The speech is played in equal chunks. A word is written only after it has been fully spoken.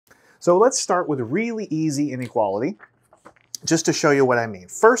So let's start with a really easy inequality, just to show you what I mean.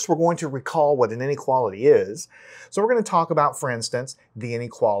 First, we're going to recall what an inequality is. So we're going to talk about, for instance, the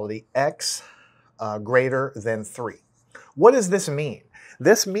inequality x greater than 3. What does this mean?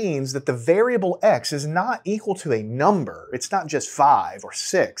 This means that the variable x is not equal to a number. It's not just 5 or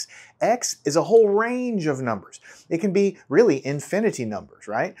 6. X is a whole range of numbers. It can be really infinity numbers,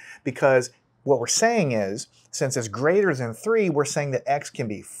 right? Because what we're saying is, since it's greater than 3, we're saying that x can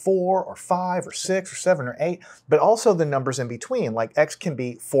be 4 or 5 or 6 or 7 or 8, but also the numbers in between, like x can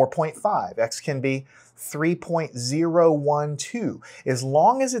be 4.5, x can be 3.012. As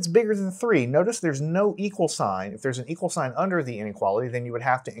long as it's bigger than 3, notice there's no equal sign. If there's an equal sign under the inequality, then you would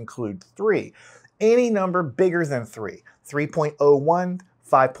have to include 3. Any number bigger than 3, 3.01,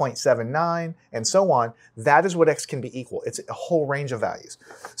 5.79, and so on, that is what x can be equal. It's a whole range of values.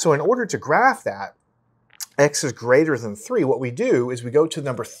 So in order to graph that, x is greater than 3, what we do is we go to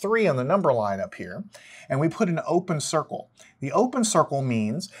number 3 on the number line up here, and we put an open circle. The open circle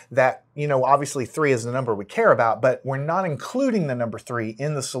means that, obviously 3 is the number we care about, but we're not including the number 3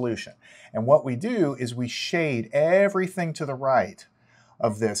 in the solution. And what we do is we shade everything to the right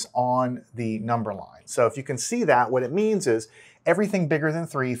of this on the number line. So if you can see that, what it means is everything bigger than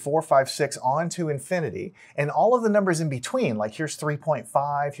 3, 4, 5, 6, on to infinity, and all of the numbers in between, like here's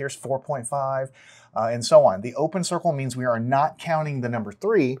 3.5, here's 4.5, and so on. The open circle means we are not counting the number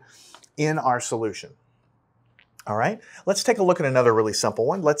 3 in our solution. All right, let's take a look at another really simple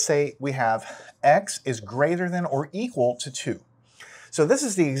one. Let's say we have x is greater than or equal to 2. So this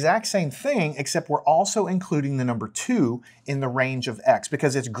is the exact same thing, except we're also including the number 2 in the range of x,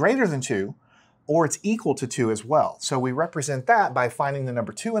 because it's greater than 2, or it's equal to 2 as well. So we represent that by finding the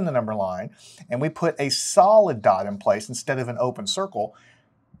number 2 in the number line, and we put a solid dot in place instead of an open circle,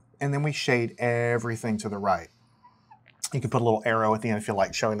 and then we shade everything to the right. You can put a little arrow at the end if you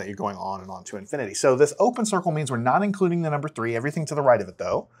like, showing that you're going on and on to infinity. So this open circle means we're not including the number 3, everything to the right of it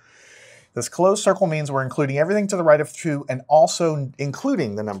though. This closed circle means we're including everything to the right of 2 and also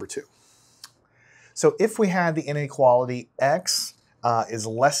including the number 2. So if we had the inequality x is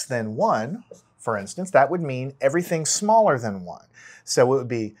less than 1, for instance, that would mean everything smaller than 1. So it would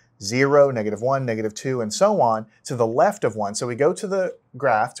be 0, -1, -2, and so on to the left of 1. So we go to the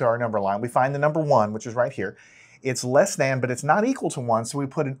graph, to our number line, we find the number 1, which is right here. It's less than, but it's not equal to 1, so we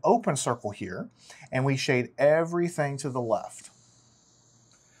put an open circle here, and we shade everything to the left.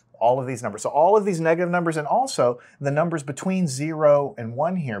 All of these numbers. So all of these negative numbers, and also the numbers between 0 and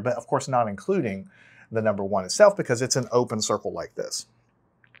 1 here, but of course not including the number 1 itself, because it's an open circle like this.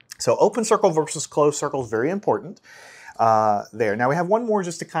 So open circle versus closed circle is very important there. Now we have one more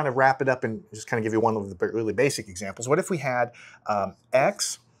just to kind of wrap it up and just kind of give you one of the really basic examples. What if we had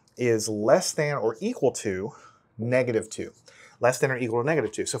x is less than or equal to -2? Less than or equal to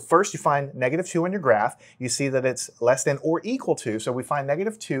 -2. So first you find -2 in your graph. You see that it's less than or equal to. So we find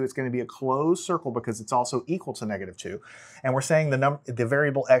 -2. It's going to be a closed circle because it's also equal to -2. And we're saying the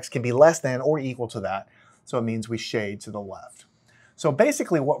variable x can be less than or equal to that. So it means we shade to the left. So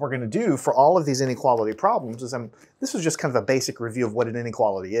basically what we're going to do for all of these inequality problems is, this is just kind of a basic review of what an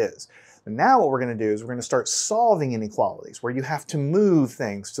inequality is. And now what we're going to do is we're going to start solving inequalities where you have to move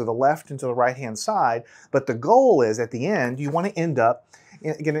things to the left and to the right-hand side. But the goal is, at the end, you want to end up,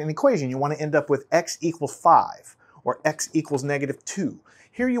 get an equation, you want to end up with x equals 5 or x equals -2.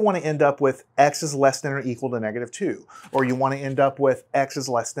 Here you want to end up with x is less than or equal to -2, or you want to end up with x is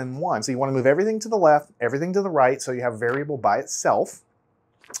less than 1. So you want to move everything to the left, everything to the right, so you have a variable by itself.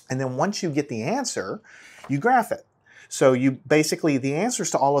 And then once you get the answer, you graph it. So you basically, the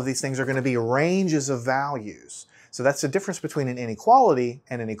answers to all of these things are going to be ranges of values. So that's the difference between an inequality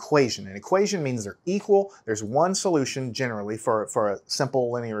and an equation. An equation means they're equal. There's one solution generally for a simple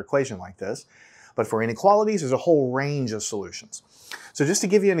linear equation like this. But for inequalities, there's a whole range of solutions. So just to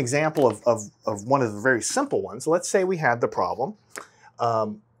give you an example of one of the very simple ones, let's say we had the problem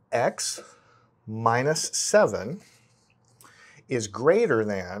x minus 7 is greater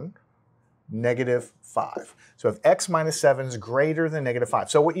than -5. So if x minus 7 is greater than -5.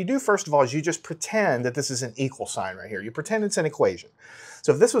 So what you do first of all is you just pretend that this is an equal sign right here. You pretend it's an equation.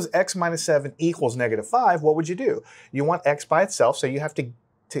 So if this was x minus 7 equals -5, what would you do? You want x by itself, so you have to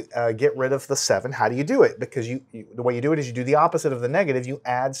get rid of the 7. How do you do it? Because the way you do it is you do the opposite of the negative. You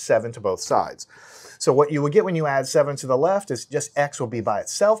add 7 to both sides. So what you would get when you add 7 to the left is just x will be by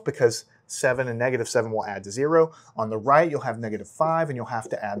itself, because 7 and -7 will add to 0. On the right, you'll have -5, and you'll have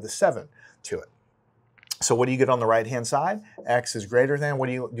to add the 7 to it. So what do you get on the right-hand side? X is greater than. What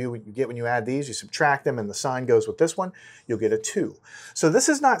do you get when you add these? You subtract them, and the sign goes with this one. You'll get a 2. So this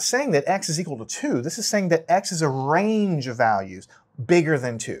is not saying that x is equal to 2. This is saying that x is a range of values bigger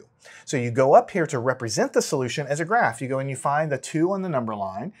than 2. So you go up here to represent the solution as a graph. You go and you find the 2 on the number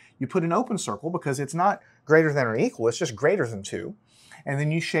line. You put an open circle because it's not greater than or equal, it's just greater than 2. And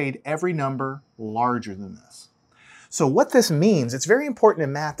then you shade every number larger than this. So what this means, it's very important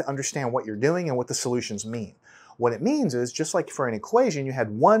in math to understand what you're doing and what the solutions mean. What it means is, just like for an equation, you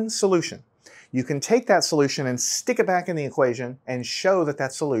had one solution. You can take that solution and stick it back in the equation and show that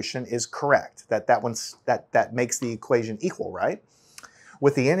that solution is correct, that makes the equation equal, right?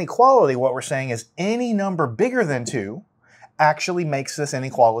 With the inequality, what we're saying is any number bigger than 2 actually makes this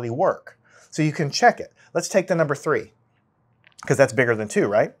inequality work. So you can check it. Let's take the number 3, because that's bigger than 2,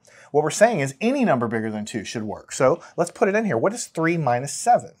 right? What we're saying is any number bigger than 2 should work. So let's put it in here. What is 3 minus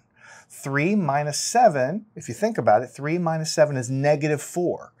 7? 3 minus 7, if you think about it, 3 minus 7 is negative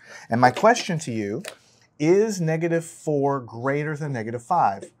 4. And my question to you, is negative 4 greater than negative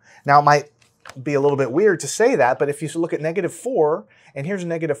 5? Now, it might be a little bit weird to say that, but if you look at negative 4, and here's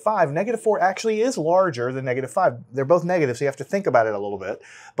negative 5, negative 4 actually is larger than negative 5. They're both negative, so you have to think about it a little bit,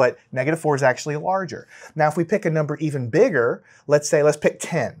 but negative 4 is actually larger. Now, if we pick a number even bigger, let's pick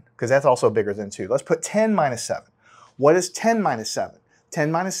 10, because that's also bigger than 2. Let's put 10 minus 7. What is 10 minus 7? 10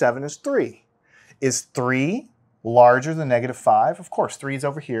 minus 7 is 3. Is 3 larger than negative 5? Of course, 3 is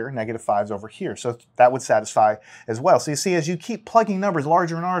over here, negative 5 is over here. So that would satisfy as well. So you see, as you keep plugging numbers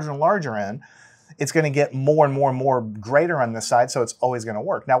larger and larger and larger in, it's going to get more and more and more greater on this side, so it's always going to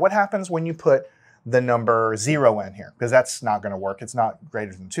work. Now, what happens when you put the number 0 in here? Because that's not going to work. It's not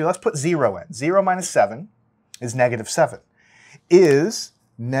greater than 2. Let's put 0 in. 0 minus 7 is negative 7. Is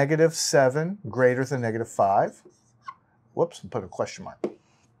negative 7 greater than negative 5? Whoops, put a question mark.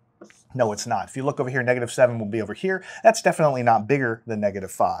 No, it's not. If you look over here, negative 7 will be over here. That's definitely not bigger than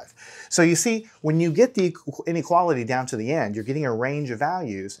negative 5. So you see, when you get the inequality down to the end, you're getting a range of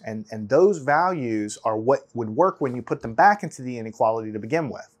values, and those values are what would work when you put them back into the inequality to begin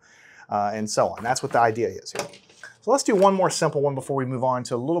with, and so on. That's what the idea is here. So let's do one more simple one before we move on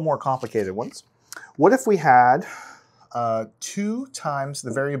to a little more complicated ones. What if we had 2 times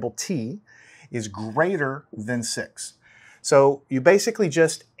the variable t is greater than 6? So you basically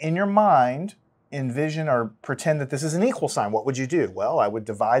just, in your mind, envision or pretend that this is an equal sign. What would you do? Well, I would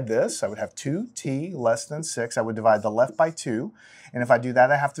divide this. I would have 2t less than 6. I would divide the left by 2. And if I do that,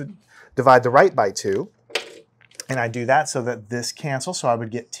 I have to divide the right by 2. And I do that so that this cancels. So I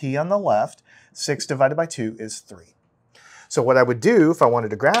would get t on the left. 6 divided by 2 is 3. So what I would do if I wanted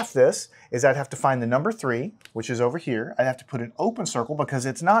to graph this is I'd have to find the number 3, which is over here. I'd have to put an open circle because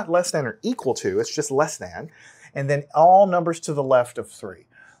it's not less than or equal to. It's just less than. And then all numbers to the left of 3.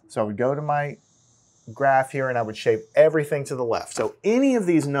 So I would go to my graph here and I would shape everything to the left. So any of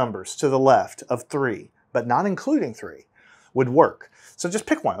these numbers to the left of 3, but not including 3, would work. So just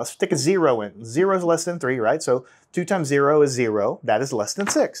pick one. Let's stick a 0 in. 0 is less than 3, right? So 2 times 0 is 0. That is less than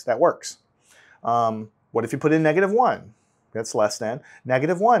 6. That works. What if you put in negative 1? That's less than.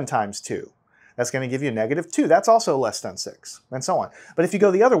 Negative 1 times 2. That's going to give you negative 2. That's also less than 6, and so on. But if you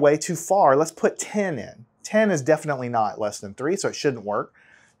go the other way too far, let's put 10 in. 10 is definitely not less than 3, so it shouldn't work.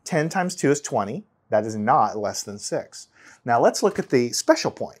 10 times 2 is 20. That is not less than 6. Now let's look at the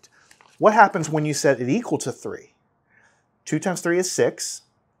special point. What happens when you set it equal to 3? 2 times 3 is 6,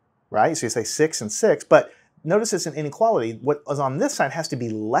 right? So you say 6 and 6, but notice it's an inequality. What is on this side has to be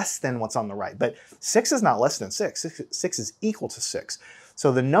less than what's on the right, but 6 is not less than 6. 6 is equal to 6.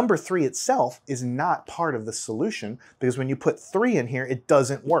 So the number 3 itself is not part of the solution, because when you put 3 in here, it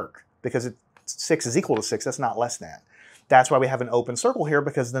doesn't work, because 6 is equal to 6, that's not less than. That's why we have an open circle here,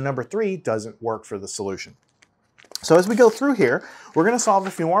 because the number 3 doesn't work for the solution. So as we go through here, we're going to solve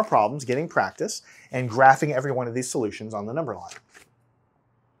a few more problems, getting practice, and graphing every one of these solutions on the number line.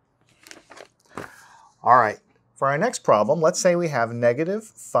 All right, for our next problem, let's say we have negative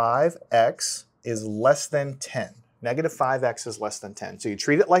 5x is less than 10. Negative 5x is less than 10. So you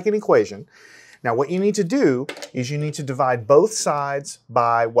treat it like an equation. Now what you need to do is you need to divide both sides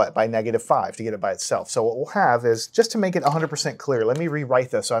by what? By negative 5 to get it by itself. So what we'll have is, just to make it 100% clear, let me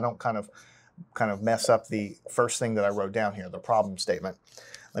rewrite this so I don't kind of mess up the first thing that I wrote down here, the problem statement.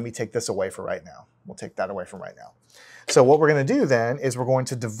 Let me take this away for right now. We'll take that away from right now. So what we're going to do then is we're going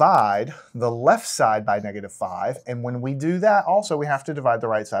to divide the left side by negative 5, and when we do that also we have to divide the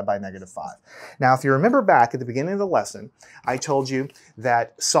right side by negative 5. Now if you remember back at the beginning of the lesson, I told you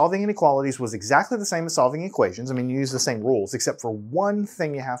that solving inequalities was exactly the same as solving equations. I mean, you use the same rules, except for one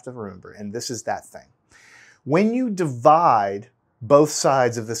thing you have to remember, and this is that thing. When you divide both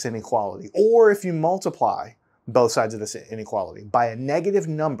sides of this inequality, or if you multiply both sides of this inequality by a negative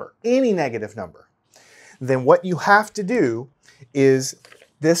number, any negative number, then what you have to do is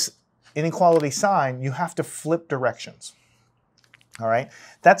this inequality sign, you have to flip directions. All right,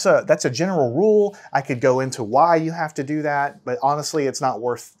 that's a general rule. I could go into why you have to do that, but honestly, it's not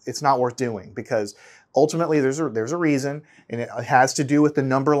worth doing, because ultimately there's a reason, and it has to do with the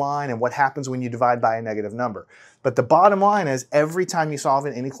number line and what happens when you divide by a negative number. But the bottom line is, every time you solve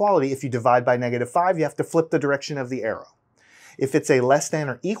an inequality, if you divide by -5, you have to flip the direction of the arrow. If it's a less than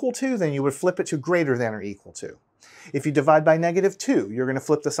or equal to, then you would flip it to greater than or equal to. If you divide by -2, you're going to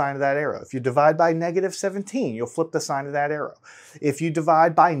flip the sign of that arrow. If you divide by -17, you'll flip the sign of that arrow. If you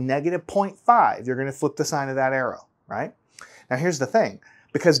divide by -0.5, you're going to flip the sign of that arrow, right? Now here's the thing.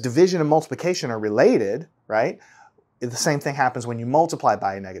 Because division and multiplication are related, right? The same thing happens when you multiply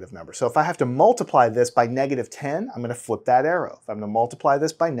by a negative number. So if I have to multiply this by -10, I'm going to flip that arrow. If I'm going to multiply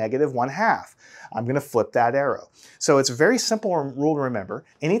this by -1/2, I'm going to flip that arrow. So it's a very simple rule to remember.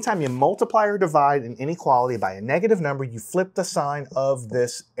 Anytime you multiply or divide an inequality by a negative number, you flip the sign of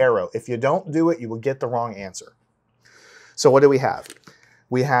this arrow. If you don't do it, you will get the wrong answer. So what do we have?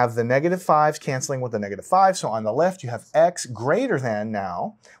 We have the -5s canceling with the -5. So on the left, you have x greater than,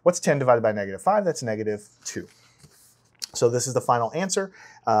 now, what's 10 divided by -5? That's -2. So this is the final answer.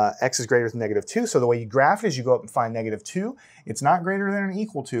 X is greater than -2. So the way you graph it is you go up and find -2. It's not greater than or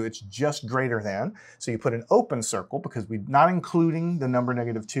equal to, it's just greater than. So you put an open circle because we're not including the number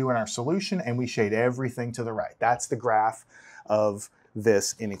 -2 in our solution, and we shade everything to the right. That's the graph of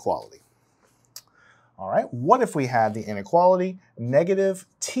this inequality. All right, what if we had the inequality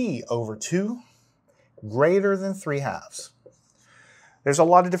 -t/2 greater than 3/2? There's a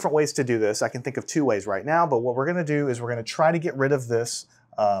lot of different ways to do this. I can think of 2 ways right now, but what we're going to do is we're going to try to get rid of this.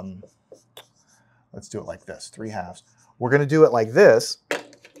 Let's do it like this, 3/2. We're going to do it like this.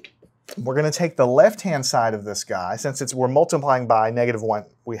 We're going to take the left-hand side of this guy, since we're multiplying by -1.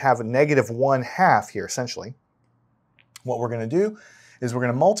 We have a -1/2 here, essentially. What we're going to do is we're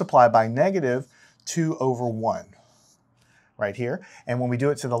going to multiply by -2/1. Right here. And when we do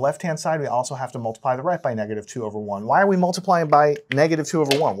it to the left-hand side, we also have to multiply the right by -2/1. Why are we multiplying by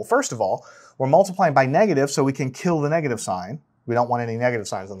 -2/1? Well, first of all, we're multiplying by negative so we can kill the negative sign. We don't want any negative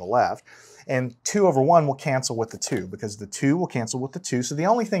signs on the left. And 2/1 will cancel with the 2, because the 2 will cancel with the 2. So the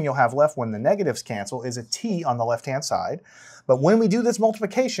only thing you'll have left when the negatives cancel is a t on the left-hand side. But when we do this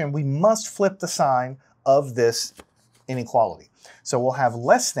multiplication, we must flip the sign of this inequality. So we'll have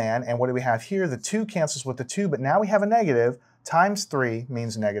less than, and what do we have here? The 2 cancels with the 2, but now we have a negative. Times 3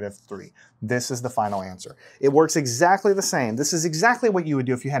 means -3. This is the final answer. It works exactly the same. This is exactly what you would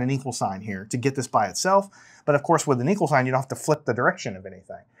do if you had an equal sign here to get this by itself. But of course, with an equal sign, you don't have to flip the direction of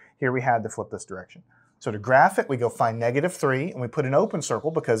anything. Here we had to flip this direction. So to graph it, we go find -3, and we put an open circle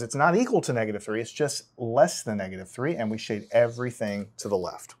because it's not equal to -3. It's just less than -3, and we shade everything to the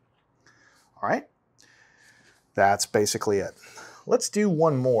left. All right? That's basically it. Let's do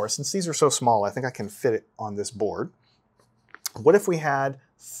one more. Since these are so small, I think I can fit it on this board. What if we had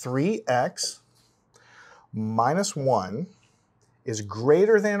 3x minus 1 is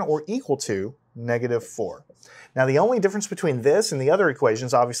greater than or equal to -4? Now the only difference between this and the other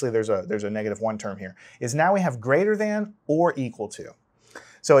equations, obviously there's a -1 term here, is now we have greater than or equal to.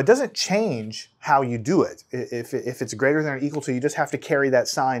 So it doesn't change how you do it. If it's greater than or equal to, you just have to carry that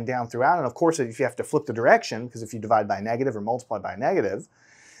sign down throughout. And of course, if you have to flip the direction, because if you divide by a negative or multiply by a negative,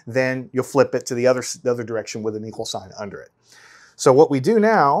 then you'll flip it to the other direction with an equal sign under it. So what we do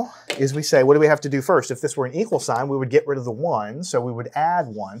now is we say, what do we have to do first? If this were an equal sign, we would get rid of the 1, so we would add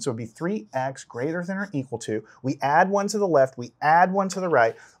 1. So it would be 3x greater than or equal to. We add 1 to the left, we add 1 to the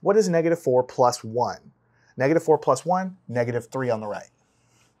right. What is -4 plus 1? -4 plus 1, -3 on the right.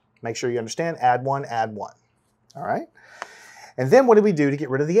 Make sure you understand, add 1, all right? And then what do we do to get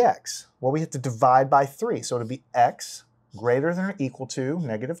rid of the x? Well, we have to divide by 3, so it'll be x greater than or equal to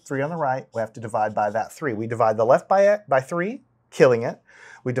 -3 on the right. We have to divide by that 3. We divide the left by 3, killing it.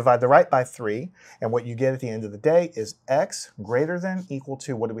 We divide the right by 3, and what you get at the end of the day is x greater than equal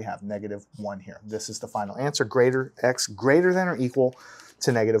to, what do we have? -1 here. This is the final answer, x greater than or equal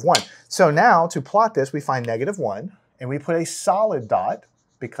to -1. So now to plot this, we find -1, and we put a solid dot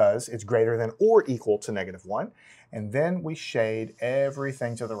because it's greater than or equal to -1, and then we shade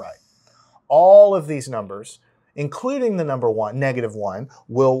everything to the right. All of these numbers, including the number -1,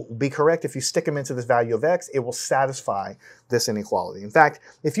 will be correct. If you stick them into this value of x, it will satisfy this inequality. In fact,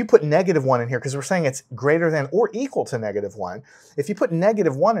 if you put -1 in here, because we're saying it's greater than or equal to -1, if you put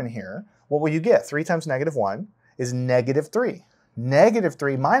 -1 in here, what will you get? 3 times -1 is -3.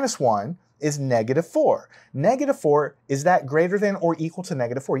 -3 minus 1 is -4. -4, is that greater than or equal to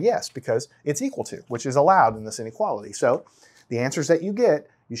 -4? Yes, because it's equal to, which is allowed in this inequality. So the answers that you get,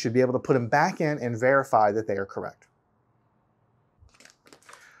 you should be able to put them back in and verify that they are correct.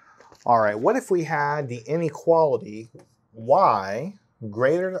 All right, what if we had the inequality y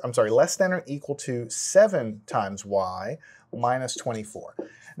less than or equal to 7 times y minus 24.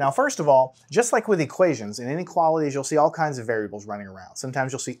 Now, first of all, just like with equations, in inequalities, you'll see all kinds of variables running around.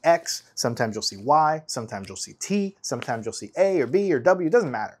 Sometimes you'll see x, sometimes you'll see y, sometimes you'll see t, sometimes you'll see a or b or w, it doesn't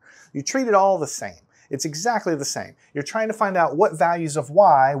matter. You treat it all the same. It's exactly the same. You're trying to find out what values of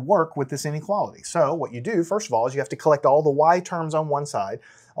y work with this inequality. So what you do, first of all, is you have to collect all the y terms on one side,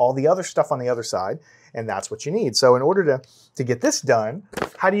 all the other stuff on the other side, and that's what you need. So in order to get this done,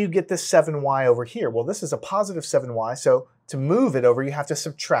 how do you get this 7y over here? Well, this is a positive 7y, so to move it over, you have to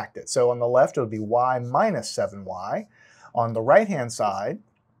subtract it. So on the left, it'll be y minus 7y. On the right-hand side,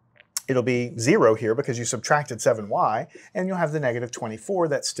 it'll be 0 here because you subtracted 7y, and you'll have the negative 24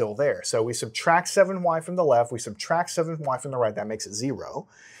 that's still there. So we subtract 7y from the left, we subtract 7y from the right, that makes it 0.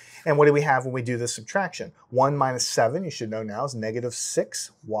 And what do we have when we do this subtraction? 1 minus 7, you should know now, is negative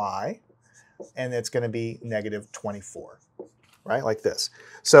 6y, and it's going to be negative 24, right, like this.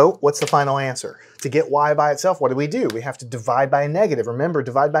 So what's the final answer? To get y by itself, what do? We have to divide by a negative. Remember,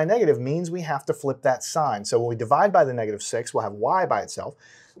 divide by negative means we have to flip that sign. So when we divide by the negative 6, we'll have y by itself.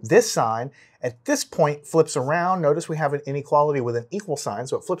 This sign, at this point, flips around. Notice we have an inequality with an equal sign,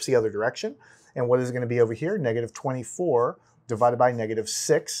 so it flips the other direction. And what is it going to be over here? Negative 24 divided by negative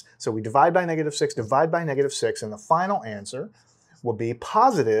 6. So we divide by negative 6, divide by negative 6, and the final answer will be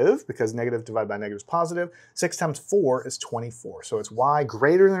positive, because negative divided by negative is positive. 6 times 4 is 24. So it's y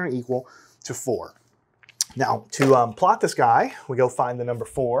greater than or equal to 4. Now, to plot this guy, we go find the number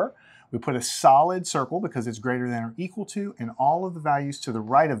 4. We put a solid circle because it's greater than or equal to, and all of the values to the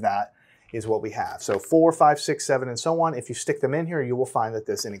right of that is what we have. So 4, 5, 6, 7, and so on. If you stick them in here, you will find that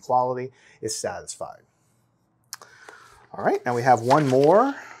this inequality is satisfied. All right, now we have one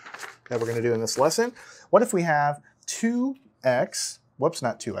more that we're going to do in this lesson. What if we have 2x, whoops,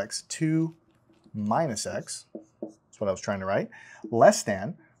 not 2x, 2 minus x, that's what I was trying to write, less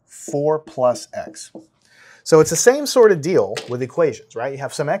than 4 plus x. So it's the same sort of deal with equations, right? You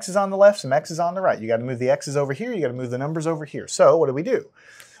have some x's on the left, some x's on the right. You got to move the x's over here, you got to move the numbers over here. So what do?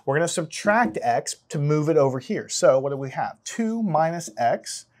 We're going to subtract x to move it over here. So what do we have? 2 minus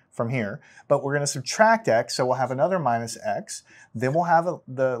x from here, but we're going to subtract x, so we'll have another minus x, then we'll have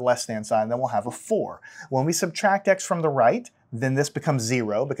the less than sign, then we'll have a 4. When we subtract x from the right, then this becomes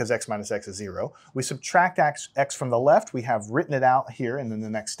 0 because x minus x is 0. We subtract x from the left, we have written it out here, and then the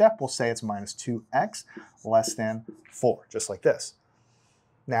next step we'll say it's minus 2x less than 4, just like this.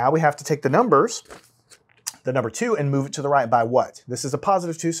 Now we have to take the numbers, the number 2, and move it to the right by what? This is a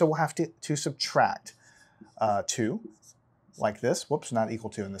positive 2, so we'll have to subtract 2. Like this, whoops, not equal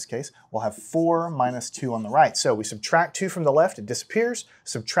to in this case. We'll have 4 minus 2 on the right. So we subtract 2 from the left, it disappears,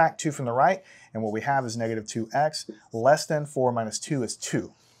 subtract 2 from the right, and what we have is negative 2x less than 4 minus 2 is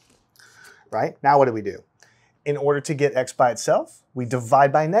 2, right? Now what do? In order to get x by itself, we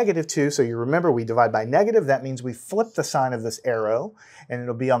divide by negative 2. So you remember we divide by negative, that means we flip the sign of this arrow, and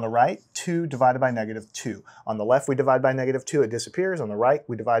it'll be on the right, 2 divided by negative 2. On the left, we divide by negative 2, it disappears. On the right,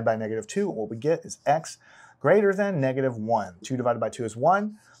 we divide by negative 2, and what we get is x greater than negative 1. 2 divided by 2 is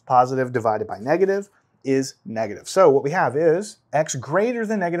 1. Positive divided by negative is negative. So what we have is x greater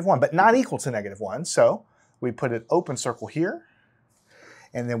than negative 1, but not equal to negative 1. So we put an open circle here,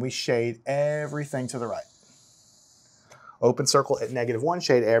 and then we shade everything to the right. Open circle at negative 1,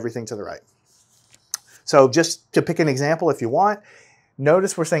 shade everything to the right. So just to pick an example if you want,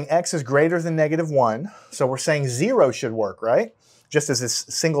 notice we're saying x is greater than negative 1. So we're saying 0 should work, right? Just as this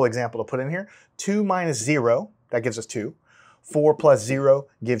single example to put in here. 2 minus 0, that gives us 2. 4 plus 0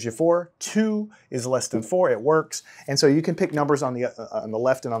 gives you 4. 2 is less than 4, it works. And so you can pick numbers on the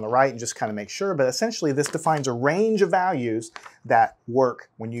left and on the right and just kind of make sure, but essentially this defines a range of values that work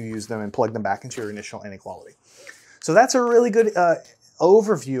when you use them and plug them back into your initial inequality. So that's a really good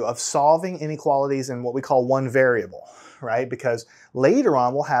overview of solving inequalities in what we call one variable, right? Because later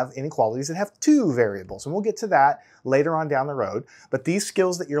on we'll have inequalities that have 2 variables, and we'll get to that later on down the road. But these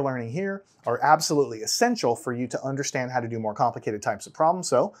skills that you're learning here are absolutely essential for you to understand how to do more complicated types of problems.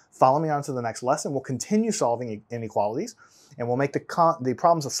 So follow me on to the next lesson. We'll continue solving inequalities, and we'll make the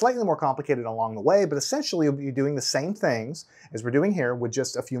problems slightly more complicated along the way, but essentially we'll be doing the same things as we're doing here with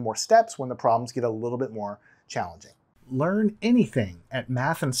just a few more steps when the problems get a little bit more challenging. Learn anything at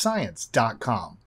mathandscience.com.